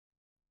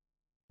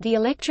The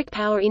electric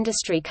power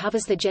industry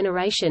covers the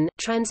generation,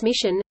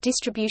 transmission,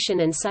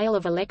 distribution and sale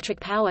of electric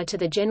power to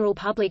the general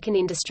public and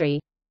industry.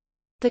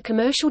 The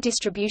commercial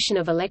distribution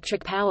of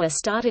electric power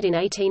started in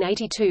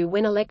 1882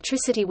 when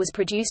electricity was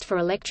produced for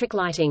electric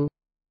lighting.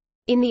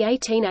 In the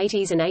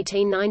 1880s and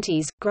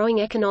 1890s,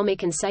 growing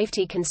economic and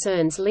safety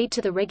concerns lead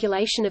to the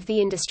regulation of the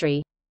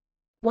industry.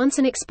 Once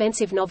an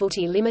expensive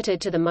novelty limited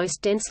to the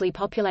most densely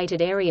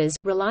populated areas,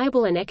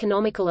 reliable and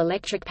economical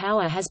electric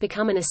power has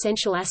become an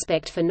essential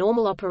aspect for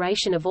normal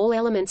operation of all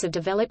elements of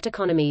developed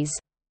economies.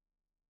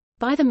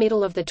 By the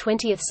middle of the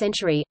 20th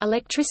century,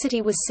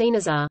 electricity was seen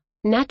as a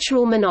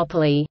natural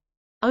monopoly,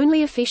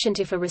 only efficient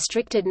if a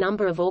restricted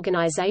number of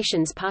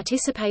organizations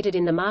participated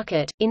in the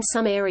market. In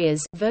some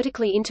areas,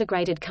 vertically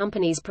integrated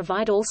companies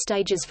provide all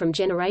stages from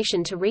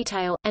generation to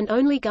retail, and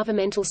only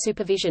governmental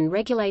supervision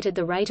regulated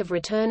the rate of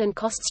return and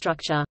cost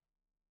structure.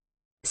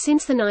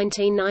 Since the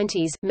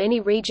 1990s,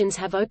 many regions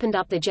have opened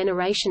up the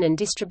generation and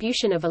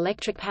distribution of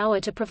electric power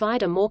to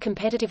provide a more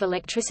competitive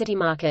electricity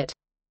market.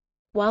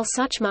 While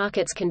such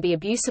markets can be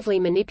abusively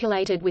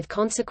manipulated with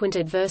consequent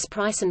adverse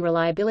price and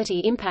reliability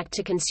impact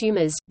to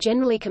consumers,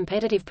 generally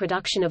competitive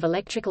production of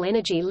electrical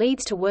energy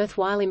leads to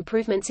worthwhile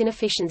improvements in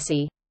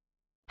efficiency.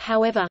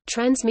 However,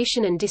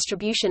 transmission and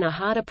distribution are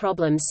harder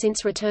problems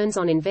since returns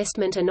on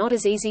investment are not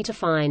as easy to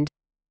find.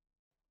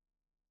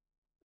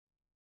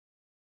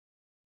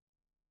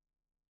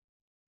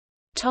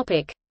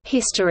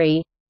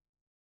 History.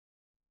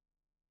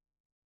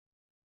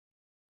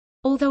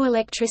 Although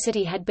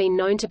electricity had been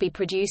known to be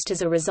produced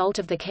as a result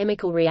of the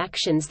chemical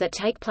reactions that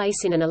take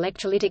place in an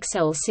electrolytic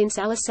cell since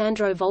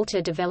Alessandro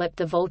Volta developed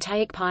the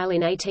voltaic pile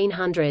in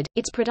 1800,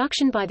 its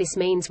production by this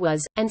means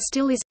was, and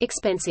still is,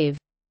 expensive.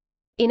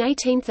 In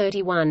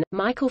 1831,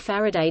 Michael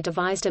Faraday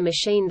devised a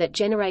machine that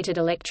generated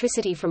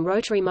electricity from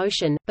rotary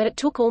motion, but it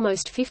took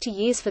almost 50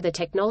 years for the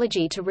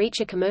technology to reach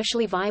a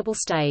commercially viable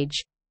stage.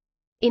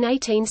 In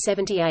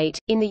 1878,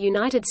 in the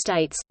United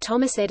States,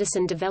 Thomas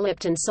Edison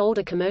developed and sold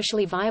a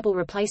commercially viable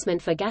replacement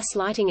for gas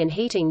lighting and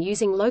heating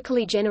using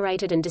locally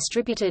generated and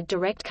distributed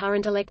direct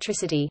current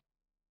electricity.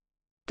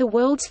 The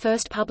world's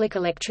first public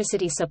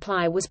electricity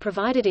supply was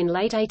provided in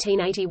late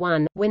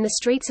 1881, when the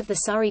streets of the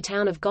Surrey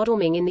town of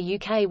Godalming in the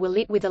UK were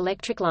lit with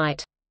electric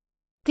light.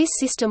 This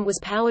system was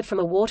powered from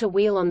a water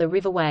wheel on the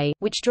River Wey,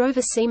 which drove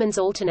a Siemens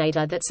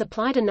alternator that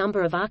supplied a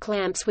number of arc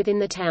lamps within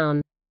the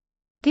town.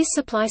 This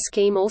supply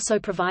scheme also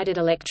provided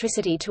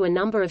electricity to a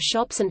number of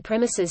shops and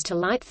premises to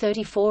light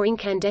 34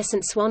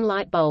 incandescent swan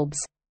light bulbs.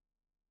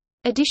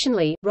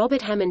 Additionally,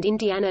 Robert Hammond,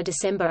 Indiana,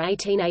 December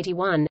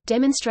 1881,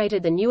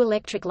 demonstrated the new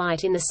electric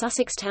light in the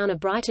Sussex town of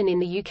Brighton in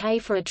the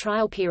UK for a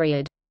trial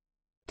period.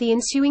 The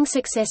ensuing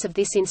success of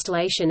this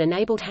installation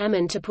enabled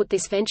Hammond to put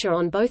this venture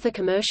on both a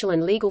commercial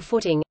and legal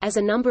footing, as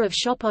a number of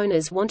shop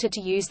owners wanted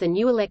to use the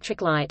new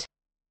electric light.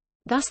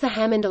 Thus the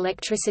Hammond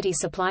Electricity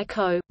Supply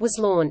Co. was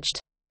launched.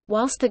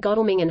 Whilst the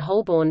Godalming and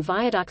Holborn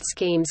viaduct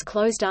schemes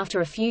closed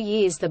after a few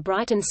years, the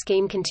Brighton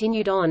scheme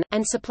continued on,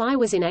 and supply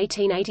was in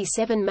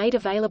 1887 made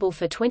available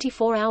for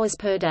 24 hours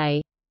per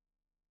day.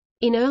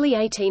 In early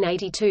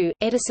 1882,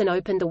 Edison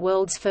opened the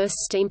world's first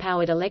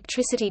steam-powered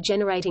electricity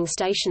generating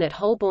station at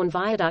Holborn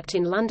Viaduct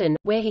in London,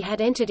 where he had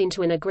entered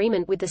into an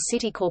agreement with the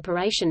City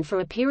Corporation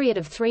for a period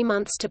of 3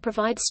 months to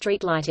provide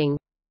street lighting.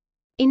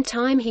 In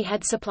time he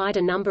had supplied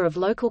a number of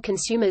local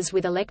consumers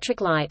with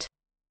electric light.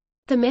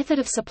 The method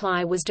of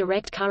supply was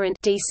direct current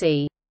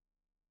 (DC).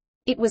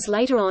 It was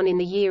later on in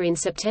the year, in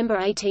September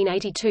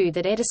 1882,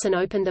 that Edison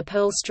opened the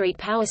Pearl Street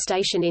Power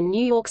Station in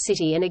New York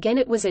City, and again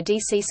it was a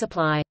DC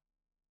supply.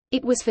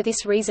 It was for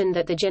this reason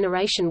that the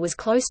generation was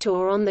close to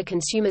or on the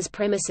consumer's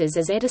premises,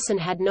 as Edison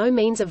had no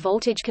means of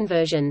voltage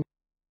conversion.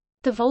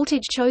 The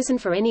voltage chosen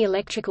for any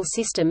electrical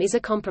system is a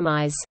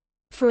compromise.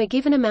 For a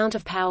given amount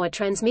of power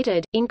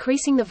transmitted,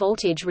 increasing the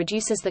voltage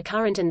reduces the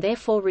current and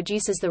therefore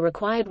reduces the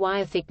required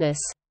wire thickness.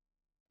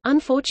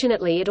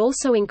 Unfortunately, it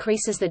also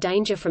increases the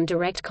danger from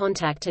direct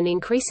contact and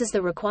increases the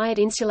required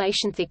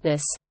insulation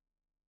thickness.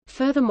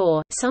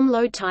 Furthermore, some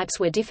load types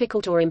were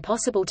difficult or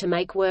impossible to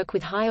make work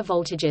with higher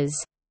voltages.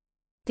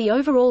 The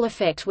overall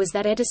effect was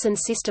that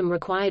Edison's system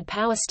required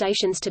power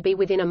stations to be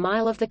within a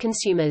mile of the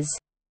consumers.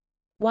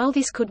 While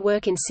this could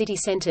work in city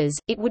centers,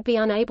 it would be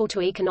unable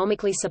to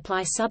economically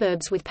supply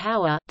suburbs with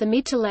power. The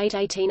mid to late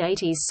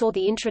 1880s saw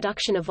the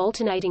introduction of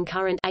alternating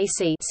current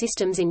 (AC)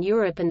 systems in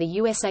Europe, and the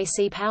US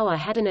AC power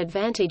had an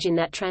advantage in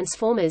that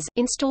transformers,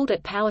 installed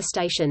at power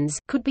stations,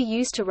 could be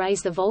used to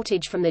raise the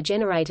voltage from the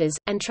generators,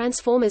 and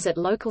transformers at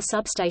local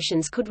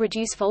substations could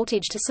reduce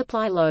voltage to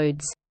supply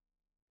loads.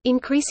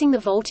 Increasing the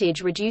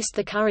voltage reduced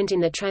the current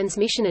in the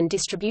transmission and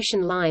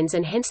distribution lines,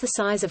 and hence the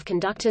size of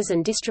conductors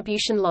and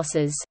distribution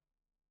losses.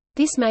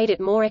 This made it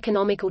more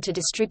economical to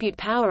distribute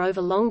power over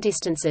long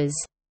distances.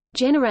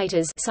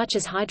 Generators, such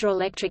as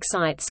hydroelectric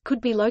sites, could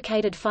be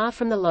located far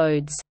from the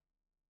loads.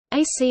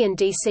 AC and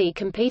DC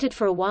competed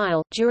for a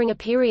while, during a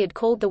period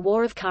called the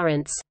War of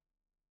Currents.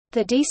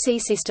 The DC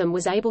system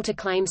was able to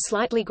claim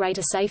slightly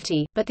greater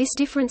safety, but this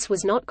difference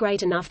was not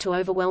great enough to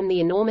overwhelm the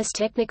enormous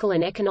technical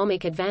and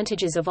economic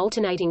advantages of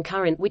alternating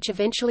current, which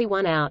eventually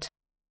won out.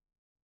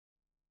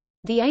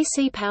 The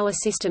AC power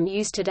system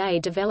used today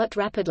developed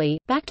rapidly,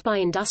 backed by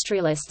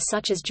industrialists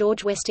such as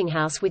George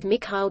Westinghouse with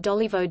Mikhail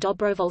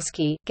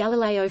Dolivo-Dobrovolsky,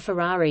 Galileo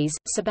Ferraris,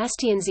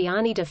 Sebastian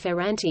Ziani de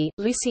Ferranti,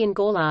 Lucien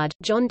Gaulard,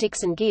 John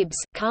Dixon Gibbs,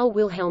 Carl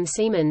Wilhelm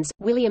Siemens,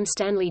 William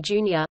Stanley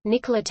Jr.,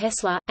 Nikola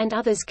Tesla, and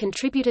others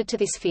contributed to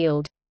this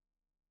field.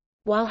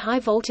 While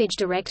high-voltage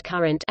direct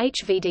current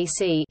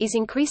 (HVDC) is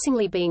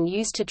increasingly being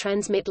used to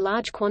transmit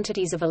large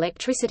quantities of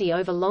electricity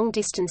over long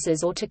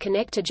distances or to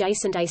connect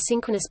adjacent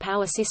asynchronous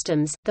power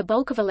systems, the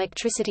bulk of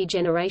electricity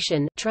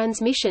generation,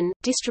 transmission,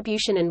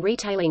 distribution and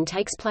retailing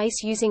takes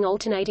place using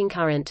alternating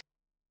current.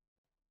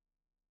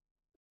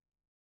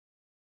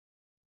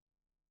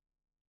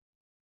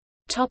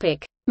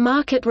 Topic: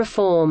 Market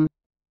reform.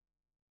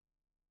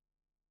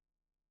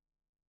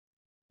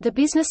 The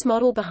business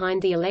model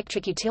behind the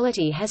electric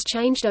utility has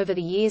changed over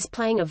the years,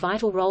 playing a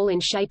vital role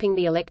in shaping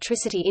the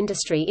electricity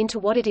industry into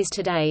what it is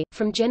today,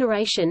 from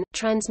generation,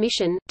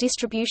 transmission,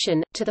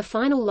 distribution, to the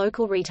final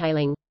local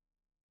retailing.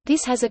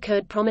 This has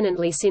occurred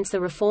prominently since the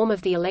reform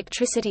of the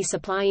electricity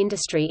supply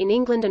industry in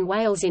England and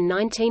Wales in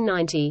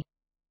 1990.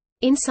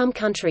 In some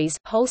countries,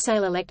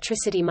 wholesale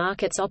electricity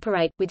markets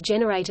operate, with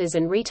generators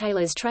and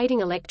retailers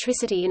trading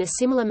electricity in a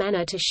similar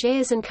manner to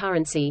shares and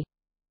currency.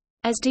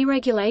 As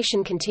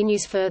deregulation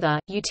continues further,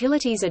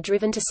 utilities are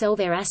driven to sell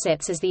their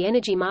assets as the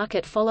energy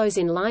market follows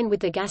in line with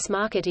the gas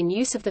market in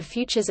use of the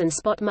futures and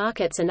spot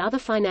markets and other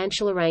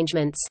financial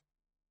arrangements.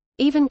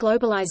 Even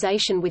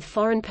globalization with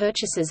foreign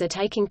purchases are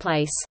taking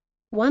place.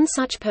 One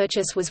such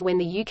purchase was when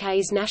the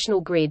UK's National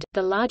Grid,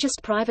 the largest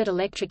private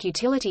electric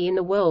utility in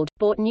the world,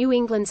 bought New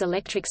England's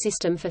electric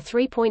system for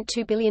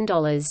 $3.2 billion.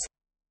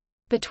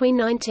 Between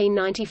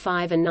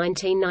 1995 and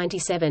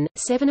 1997,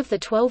 7 of the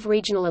 12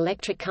 regional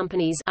electric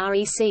companies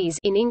 (RECs)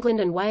 in England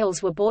and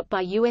Wales were bought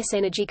by U.S.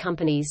 energy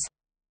companies.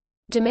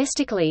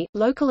 Domestically,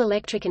 local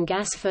electric and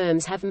gas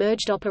firms have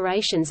merged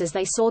operations as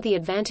they saw the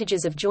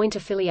advantages of joint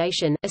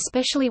affiliation,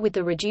 especially with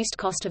the reduced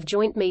cost of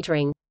joint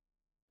metering.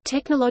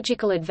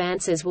 Technological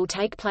advances will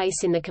take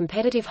place in the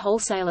competitive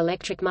wholesale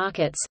electric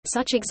markets.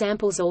 Such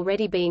examples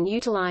already being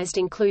utilized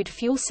include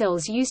fuel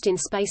cells used in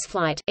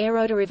spaceflight,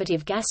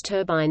 aeroderivative gas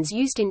turbines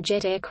used in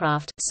jet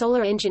aircraft,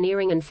 solar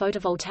engineering and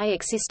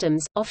photovoltaic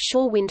systems,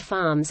 offshore wind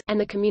farms, and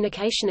the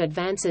communication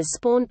advances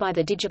spawned by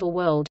the digital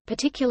world,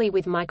 particularly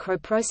with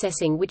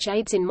microprocessing which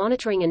aids in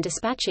monitoring and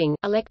dispatching.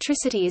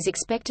 Electricity is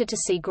expected to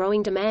see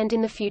growing demand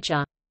in the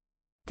future.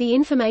 The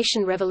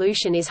information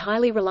revolution is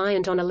highly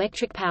reliant on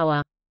electric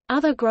power.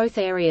 Other growth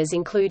areas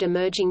include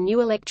emerging new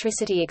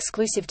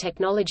electricity-exclusive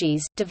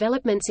technologies,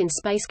 developments in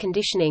space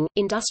conditioning,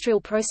 industrial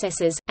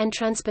processes, and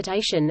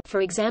transportation,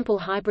 for example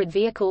hybrid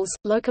vehicles,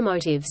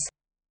 locomotives.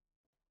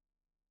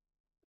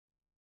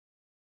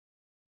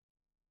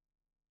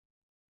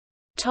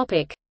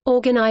 Topic: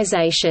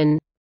 Organization.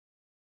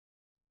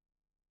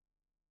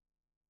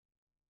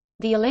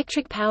 The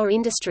electric power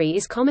industry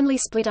is commonly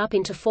split up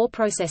into 4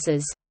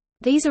 processes.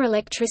 These are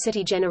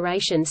electricity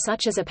generation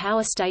such as a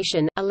power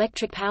station,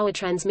 electric power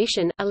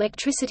transmission,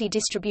 electricity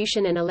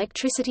distribution and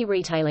electricity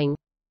retailing.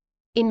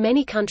 In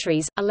many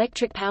countries,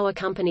 electric power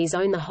companies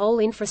own the whole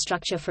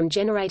infrastructure from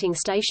generating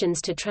stations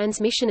to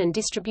transmission and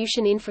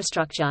distribution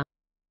infrastructure.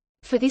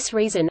 For this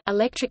reason,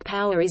 electric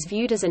power is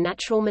viewed as a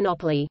natural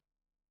monopoly.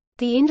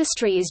 The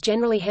industry is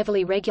generally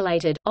heavily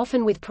regulated,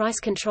 often with price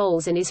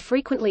controls, and is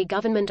frequently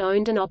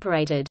government-owned and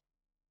operated.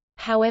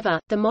 However,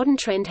 the modern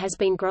trend has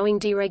been growing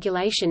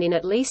deregulation in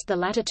at least the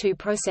latter 2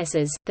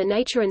 processes. The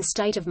nature and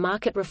state of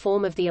market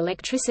reform of the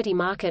electricity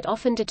market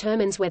often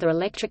determines whether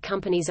electric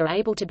companies are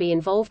able to be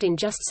involved in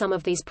just some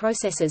of these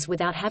processes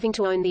without having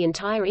to own the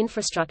entire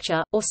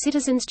infrastructure, or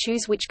citizens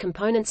choose which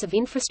components of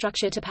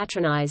infrastructure to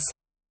patronize.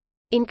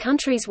 In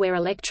countries where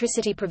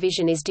electricity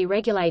provision is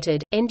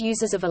deregulated, end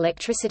users of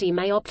electricity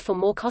may opt for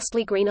more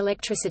costly green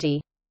electricity.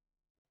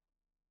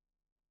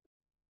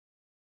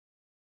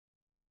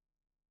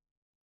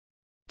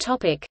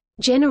 Topic: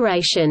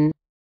 Generation.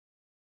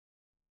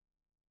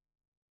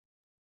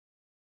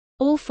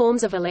 All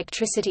forms of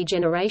electricity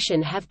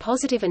generation have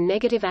positive and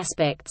negative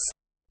aspects.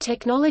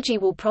 Technology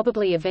will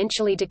probably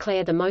eventually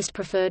declare the most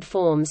preferred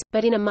forms,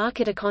 but in a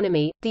market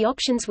economy, the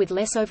options with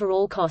less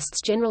overall costs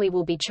generally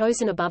will be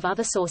chosen above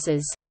other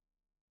sources.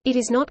 It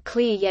is not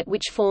clear yet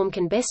which form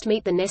can best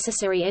meet the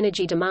necessary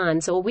energy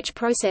demands or which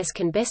process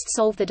can best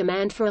solve the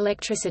demand for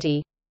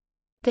electricity.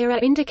 There are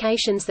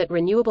indications that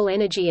renewable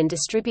energy and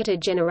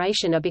distributed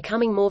generation are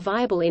becoming more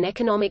viable in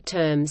economic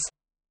terms.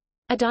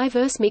 A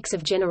diverse mix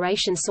of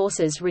generation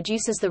sources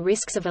reduces the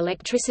risks of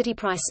electricity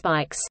price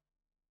spikes.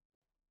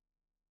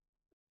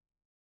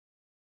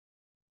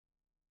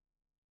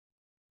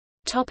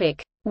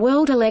 Topic: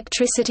 World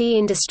electricity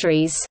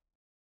industries.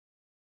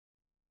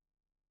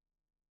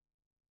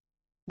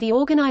 The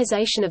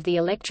organization of the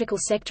electrical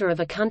sector of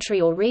a country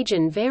or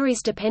region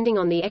varies depending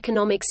on the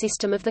economic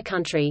system of the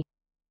country.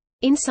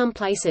 In some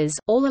places,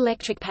 all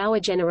electric power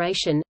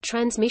generation,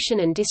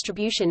 transmission and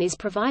distribution is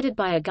provided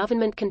by a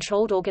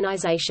government-controlled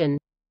organization.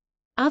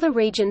 Other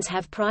regions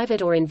have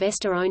private or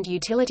investor-owned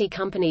utility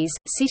companies,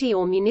 city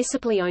or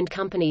municipally owned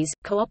companies,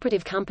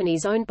 cooperative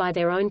companies owned by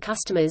their own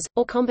customers,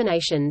 or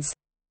combinations.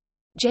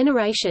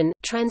 Generation,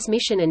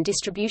 transmission and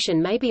distribution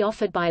may be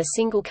offered by a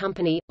single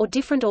company, or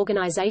different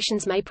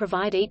organizations may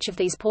provide each of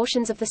these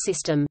portions of the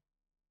system.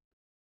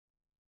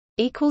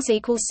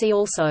 See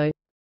also